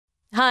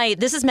Hi,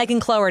 this is Megan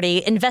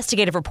Cloherty,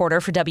 investigative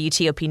reporter for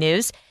WTOP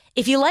News.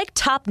 If you like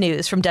top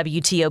news from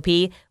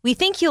WTOP, we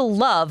think you'll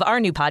love our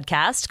new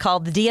podcast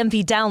called The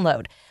DMV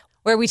Download,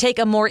 where we take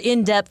a more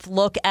in-depth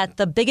look at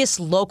the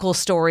biggest local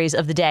stories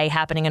of the day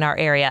happening in our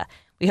area.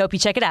 We hope you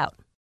check it out.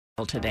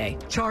 Today.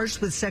 Charged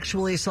with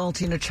sexually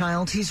assaulting a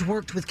child, he's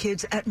worked with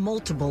kids at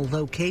multiple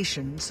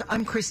locations.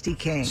 I'm Christy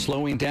King.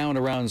 Slowing down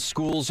around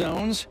school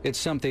zones, it's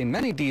something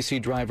many D.C.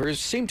 drivers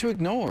seem to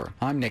ignore.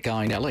 I'm Nick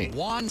Iannelli.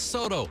 Juan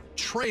Soto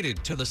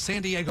traded to the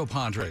San Diego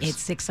Padres.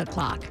 It's 6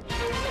 o'clock.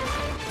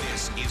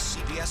 This is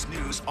CBS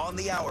News on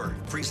the Hour,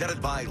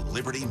 presented by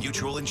Liberty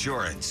Mutual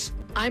Insurance.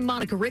 I'm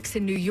Monica Ricks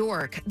in New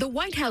York. The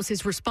White House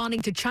is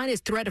responding to China's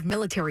threat of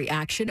military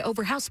action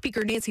over House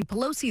Speaker Nancy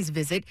Pelosi's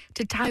visit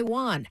to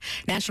Taiwan.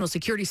 National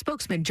Security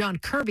spokesman John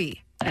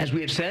Kirby. As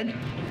we have said,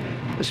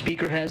 the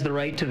Speaker has the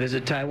right to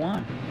visit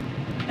Taiwan.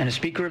 And a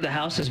Speaker of the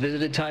House has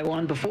visited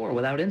Taiwan before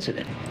without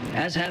incident,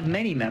 as have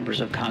many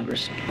members of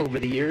Congress over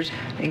the years,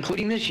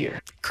 including this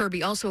year.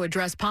 Kirby also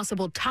addressed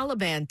possible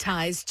Taliban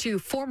ties to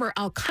former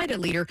al-Qaeda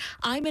leader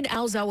Ayman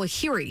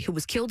al-Zawahiri, who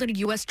was killed in a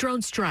U.S.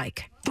 drone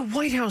strike. The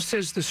White House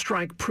says the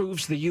strike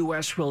proves the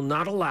U.S. will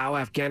not allow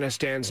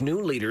Afghanistan's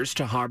new leaders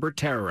to harbor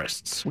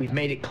terrorists. We've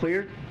made it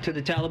clear to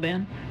the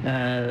Taliban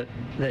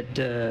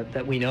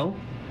that we know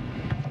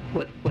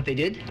what they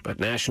did.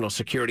 But National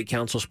Security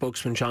Council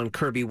spokesman John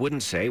Kirby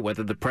wouldn't say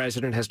whether the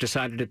president has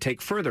decided to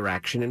take further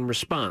action in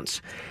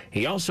response.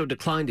 He also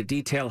declined to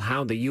detail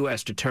how the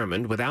U.S.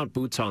 determined, without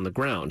boots on the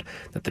ground,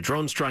 that the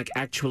drone strike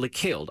actually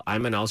killed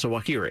Ayman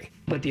al-Zawahiri.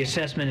 But the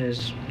assessment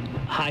is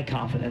high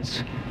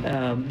confidence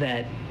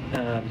that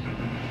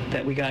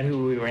we got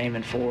who we were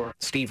aiming for.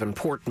 Stephen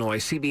Portnoy,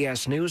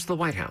 CBS News, the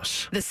White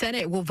House. The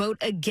Senate will vote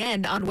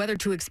again on whether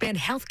to expand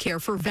health care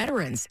for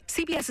veterans.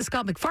 CBS's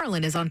Scott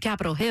McFarland is on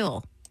Capitol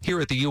Hill. Here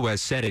at the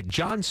U.S. Senate,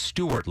 Jon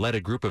Stewart led a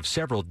group of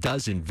several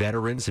dozen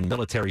veterans and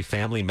military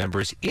family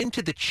members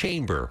into the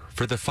chamber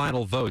for the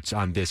final votes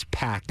on this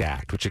PACT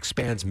Act, which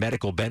expands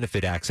medical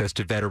benefit access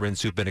to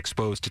veterans who've been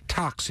exposed to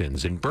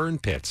toxins and burn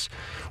pits.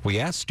 We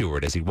asked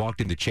Stewart as he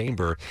walked in the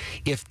chamber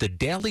if the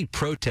daily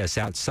protests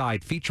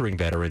outside featuring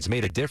veterans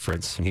made a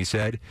difference, and he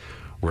said,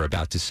 "We're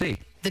about to see."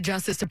 The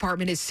Justice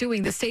Department is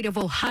suing the state of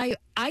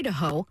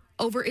Idaho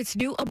over its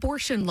new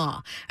abortion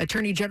law.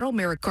 Attorney General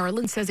Merrick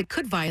Garland says it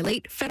could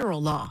violate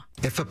federal law.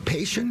 If a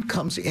patient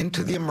comes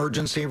into the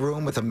emergency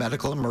room with a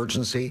medical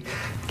emergency,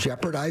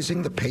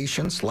 jeopardizing the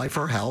patient's life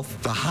or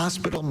health, the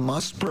hospital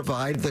must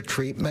provide the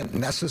treatment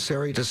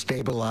necessary to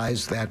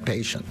stabilize that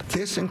patient.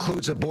 This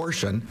includes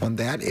abortion when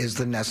that is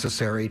the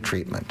necessary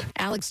treatment.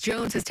 Alex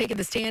Jones has taken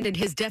the stand in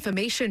his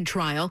defamation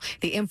trial.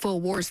 The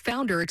InfoWars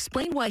founder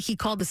explained why he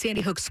called the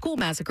Sandy Hook school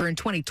massacre in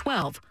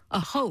 2012 a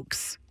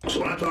hoax.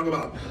 So when I talk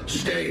about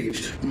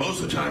staged,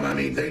 most of the time I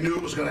mean they knew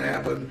it was going to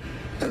happen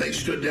and they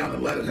stood down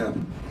and let it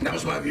happen. That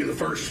was my view the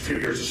first few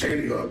years of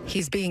Sandy Hook.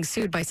 He's being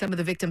sued by some of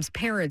the victims'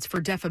 parents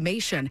for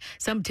defamation.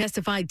 Some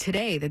testified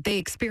today that they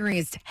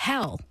experienced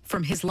hell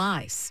from his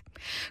lies.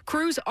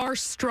 Crews are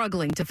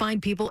struggling to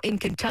find people in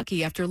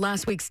Kentucky after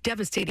last week's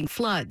devastating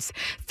floods.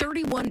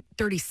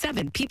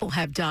 37 people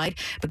have died,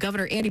 but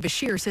Governor Andy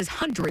Beshear says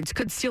hundreds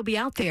could still be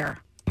out there.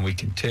 We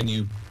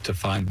continue to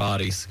find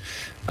bodies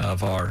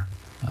of our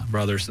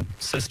brothers and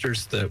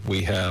sisters that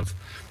we have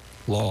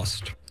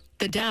lost.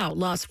 The Dow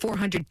lost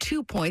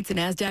 402 points and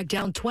NASDAQ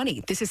down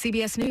 20. This is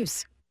CBS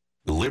News.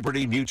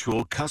 Liberty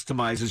Mutual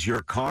customizes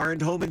your car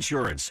and home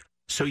insurance,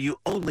 so you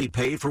only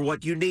pay for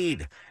what you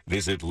need.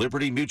 Visit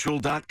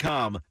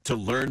libertymutual.com to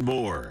learn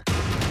more.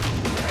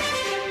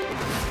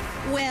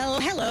 Well,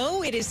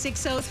 hello, it is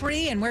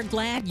 6:03, and we're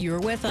glad you're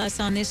with us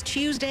on this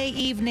Tuesday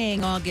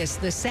evening,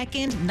 August the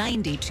 2nd,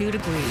 92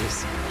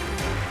 degrees.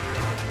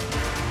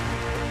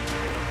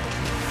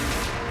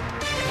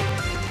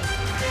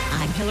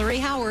 I'm Hillary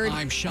Howard.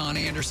 I'm Sean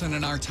Anderson,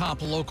 and our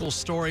top local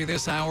story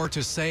this hour: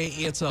 to say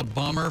it's a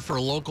bummer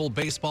for local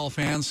baseball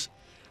fans,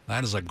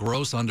 that is a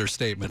gross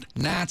understatement.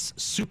 Nats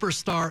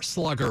superstar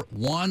slugger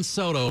Juan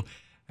Soto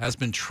has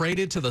been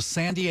traded to the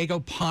San Diego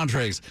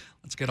Padres.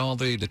 Let's get all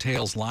the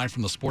details live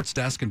from the sports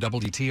desk and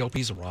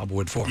WTOP's Rob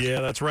Woodfork.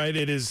 Yeah, that's right.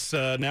 It is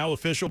now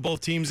official.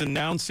 Both teams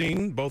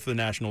announcing, both the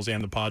Nationals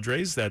and the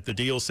Padres, that the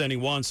deal sending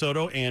Juan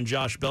Soto and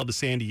Josh Bell to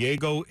San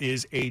Diego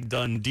is a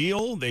done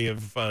deal. They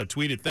have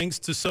tweeted thanks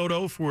to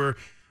Soto for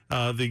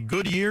the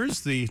good years,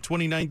 the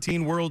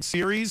 2019 World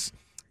Series,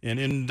 and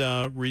in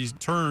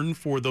return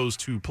for those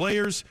two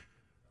players,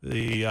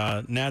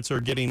 the Nats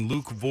are getting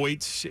Luke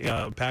Voigt,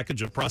 a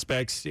package of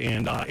prospects,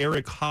 and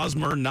Eric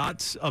Hosmer,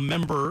 not a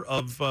member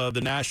of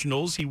the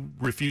Nationals. He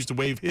refused to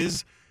waive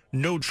his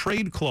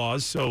no-trade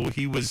clause, so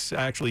he was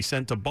actually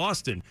sent to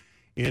Boston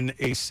in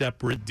a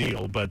separate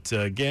deal. But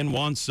again,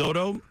 Juan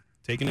Soto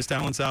taking his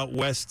talents out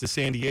west to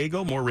San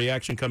Diego. More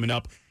reaction coming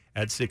up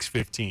at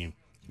 6:15.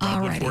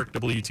 Rob Alrighty. Woodfork,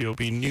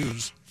 WTOP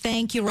News.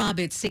 Thank you, Rob.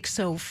 It's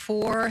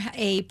 6:04.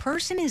 A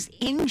person is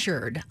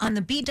injured on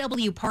the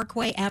BW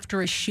Parkway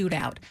after a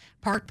shootout.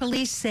 Park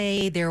police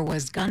say there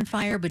was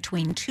gunfire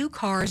between two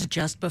cars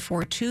just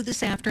before 2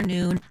 this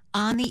afternoon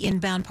on the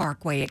inbound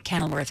parkway at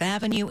Kenilworth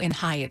Avenue in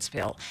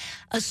Hyattsville.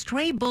 A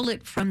stray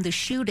bullet from the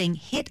shooting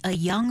hit a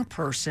young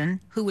person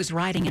who was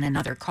riding in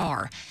another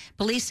car.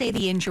 Police say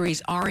the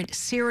injuries aren't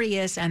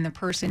serious and the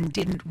person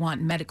didn't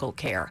want medical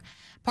care.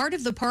 Part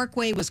of the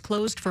parkway was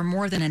closed for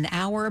more than an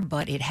hour,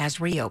 but it has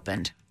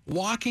reopened.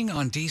 Walking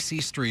on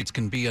D.C. streets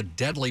can be a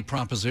deadly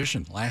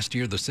proposition. Last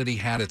year, the city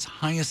had its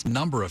highest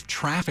number of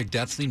traffic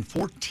deaths in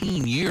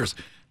 14 years.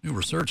 New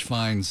research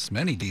finds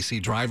many D.C.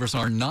 drivers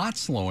are not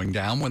slowing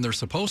down when they're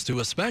supposed to,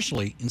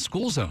 especially in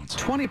school zones.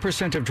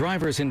 20% of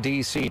drivers in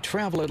D.C.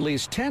 travel at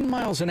least 10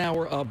 miles an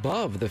hour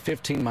above the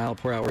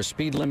 15-mile-per-hour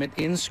speed limit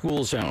in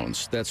school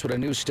zones. That's what a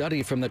new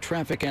study from the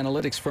traffic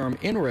analytics firm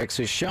INRIX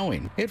is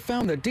showing. It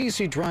found that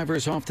D.C.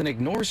 drivers often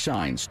ignore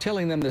signs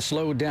telling them to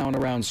slow down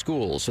around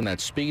schools, and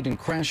that speed and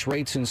crash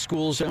rates in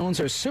school zones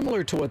are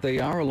similar to what they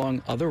are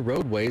along other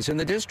roadways in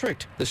the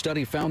district. The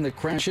study found that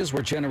crashes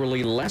were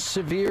generally less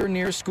severe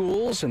near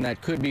schools, and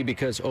that could be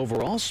because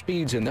overall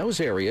speeds in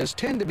those areas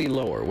tend to be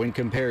lower when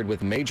compared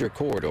with major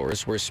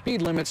corridors where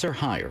speed limits are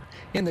higher.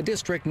 In the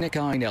district, Nick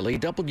Einelli,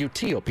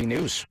 WTOP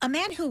News. A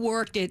man who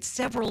worked at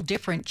several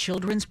different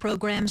children's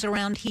programs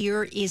around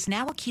here is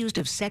now accused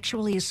of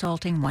sexually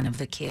assaulting one of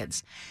the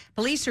kids.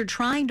 Police are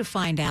trying to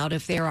find out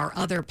if there are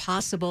other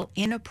possible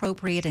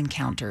inappropriate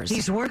encounters.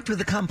 He's worked with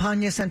the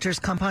Campagna Center's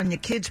Campagna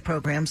Kids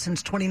program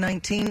since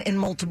 2019 in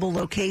multiple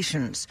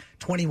locations.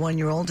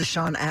 21-year-old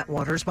Deshaun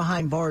Atwater is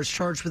behind bars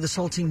charged with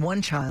assaulting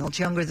one child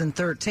younger than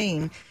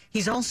 13.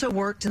 He's also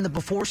worked in the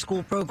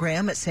before-school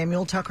program at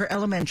Samuel Tucker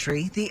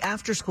Elementary, the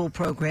after-school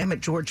program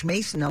at George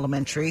Mason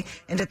Elementary,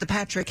 and at the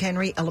Patrick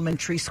Henry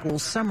Elementary School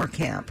summer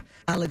camp.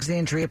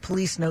 Alexandria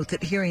police note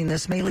that hearing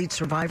this may lead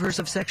survivors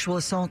of sexual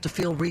assault to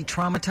feel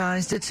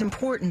re-traumatized. It's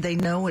important they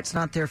know it's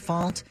not their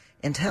fault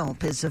and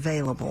help is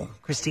available.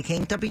 Christy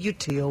King,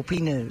 WTOP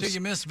News. Do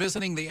you miss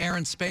visiting the Air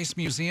and Space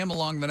Museum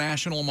along the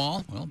National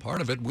Mall? Well, part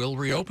of it will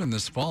reopen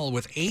this fall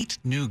with 8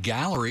 new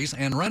galleries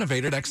and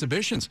renovated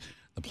exhibitions.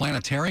 The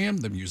planetarium,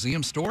 the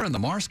museum store, and the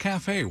Mars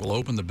Cafe will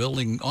open the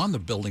building on the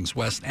building's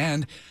west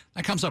end.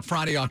 That comes up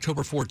Friday,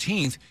 October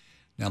 14th.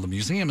 Now, the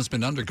museum has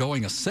been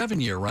undergoing a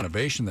 7-year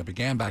renovation that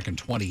began back in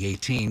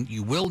 2018.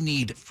 You will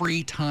need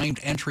free timed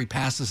entry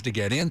passes to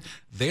get in.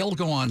 They'll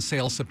go on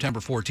sale September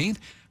 14th.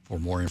 For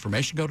more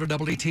information, go to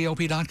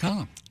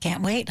WTOP.com.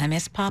 Can't wait. I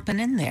miss popping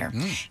in there.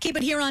 Keep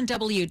it here on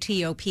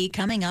WTOP.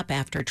 Coming up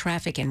after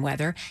traffic and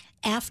weather.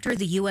 After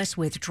the U.S.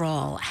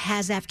 withdrawal,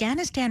 has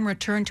Afghanistan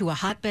returned to a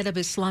hotbed of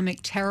Islamic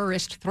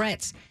terrorist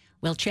threats?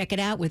 We'll check it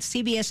out with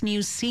CBS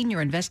News senior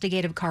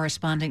investigative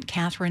correspondent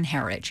Catherine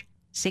Herridge.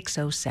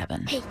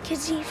 6:07. Hey,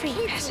 kids eat free.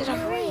 Pass it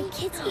on.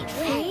 Kids eat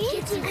free.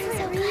 Kids eat free. I'm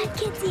so glad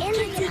kids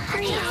eat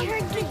free. I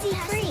heard kids eat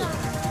free.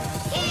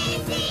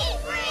 Kids eat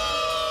free!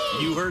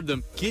 You heard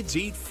them. Kids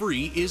Eat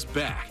Free is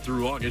back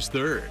through August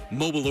 3rd.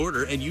 Mobile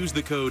order and use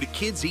the code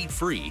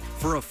KIDSEATFREE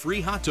for a free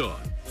hot dog,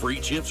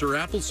 free chips or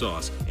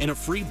applesauce, and a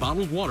free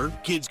bottled water.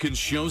 Kids can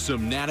show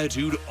some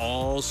natitude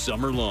all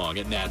summer long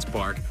at Nats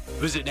Park.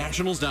 Visit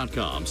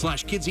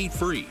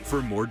nationals.com/kidseatfree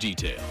for more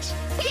details.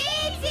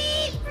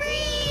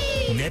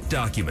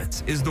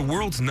 NetDocuments is the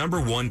world's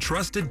 #1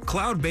 trusted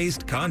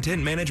cloud-based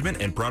content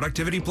management and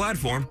productivity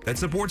platform that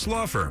supports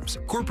law firms,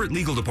 corporate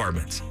legal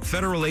departments,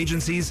 federal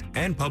agencies,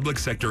 and public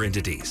sector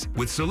entities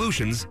with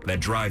solutions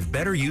that drive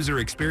better user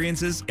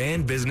experiences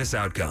and business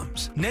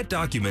outcomes.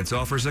 NetDocuments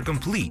offers a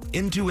complete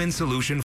end-to-end solution